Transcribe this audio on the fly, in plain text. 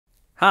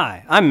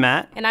Hi, I'm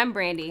Matt. And I'm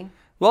Brandy.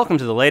 Welcome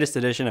to the latest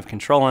edition of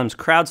Control-M's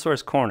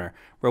Crowdsource Corner,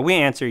 where we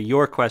answer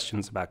your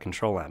questions about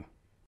Control-M.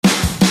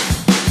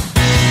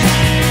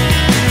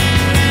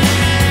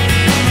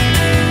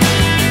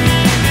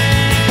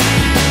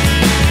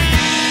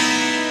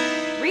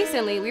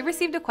 Recently, we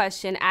received a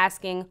question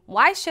asking,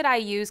 why should I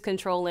use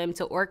Control-M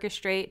to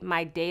orchestrate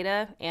my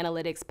data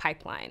analytics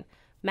pipeline?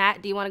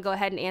 Matt, do you want to go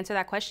ahead and answer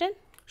that question?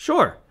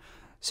 Sure.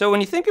 So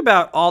when you think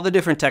about all the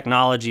different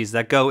technologies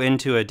that go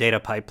into a data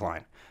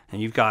pipeline,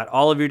 and you've got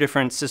all of your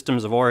different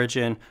systems of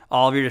origin,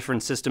 all of your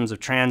different systems of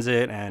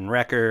transit and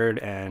record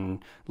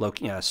and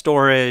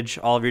storage,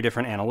 all of your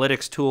different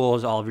analytics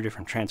tools, all of your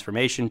different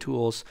transformation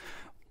tools.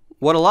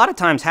 What a lot of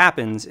times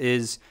happens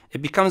is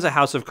it becomes a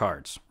house of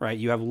cards, right?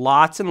 You have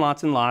lots and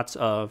lots and lots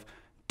of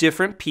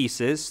different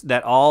pieces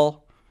that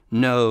all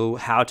know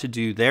how to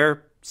do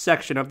their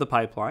section of the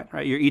pipeline,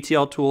 right? Your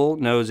ETL tool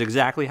knows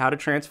exactly how to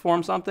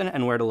transform something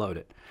and where to load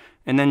it.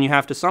 And then you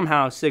have to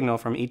somehow signal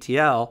from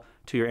ETL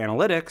to your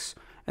analytics,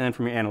 and then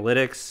from your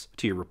analytics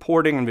to your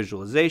reporting and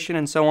visualization,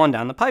 and so on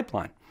down the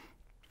pipeline.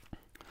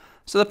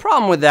 So the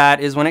problem with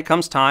that is when it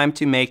comes time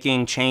to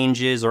making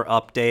changes or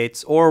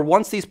updates, or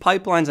once these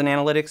pipelines and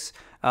analytics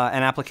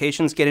and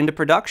applications get into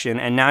production,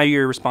 and now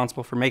you're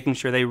responsible for making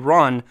sure they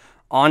run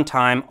on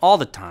time all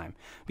the time.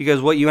 Because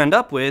what you end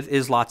up with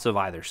is lots of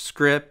either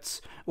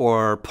scripts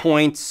or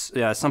points.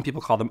 Some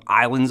people call them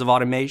islands of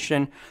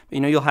automation.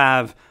 You'll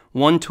have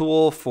one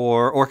tool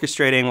for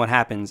orchestrating what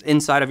happens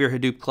inside of your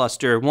Hadoop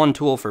cluster, one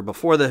tool for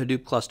before the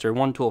Hadoop cluster,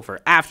 one tool for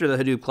after the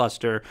Hadoop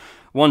cluster,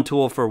 one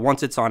tool for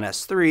once it's on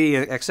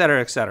S3, et cetera,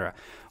 et cetera.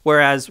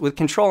 Whereas with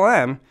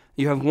Control-M,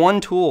 you have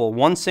one tool,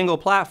 one single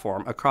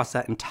platform across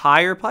that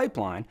entire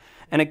pipeline.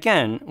 And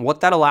again,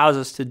 what that allows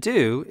us to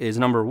do is,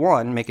 number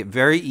one, make it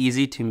very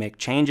easy to make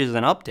changes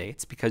and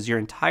updates because your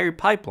entire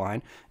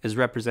pipeline is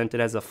represented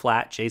as a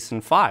flat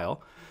JSON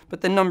file.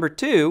 But then number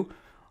two,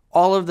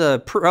 all of the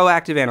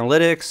proactive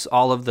analytics,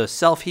 all of the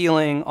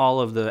self-healing, all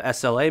of the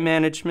SLA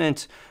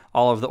management,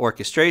 all of the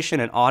orchestration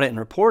and audit and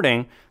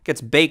reporting gets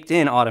baked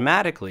in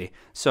automatically.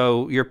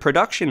 So your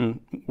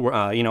production,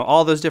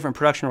 all those different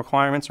production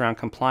requirements around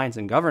compliance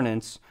and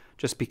governance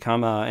just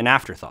become an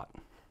afterthought.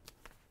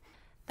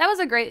 That was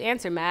a great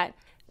answer, Matt.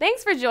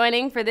 Thanks for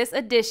joining for this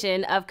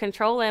edition of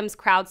Control-M's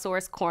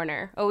Crowdsource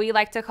Corner, or we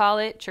like to call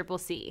it Triple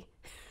C.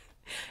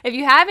 If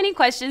you have any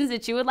questions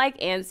that you would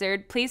like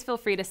answered, please feel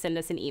free to send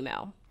us an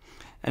email.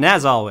 And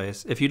as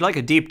always, if you'd like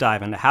a deep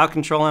dive into how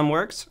Control-M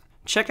works,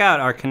 check out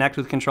our Connect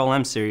with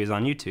Control-M series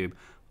on YouTube,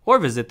 or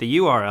visit the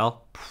URL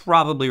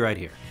probably right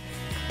here.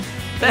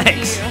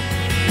 Thanks! Thank you.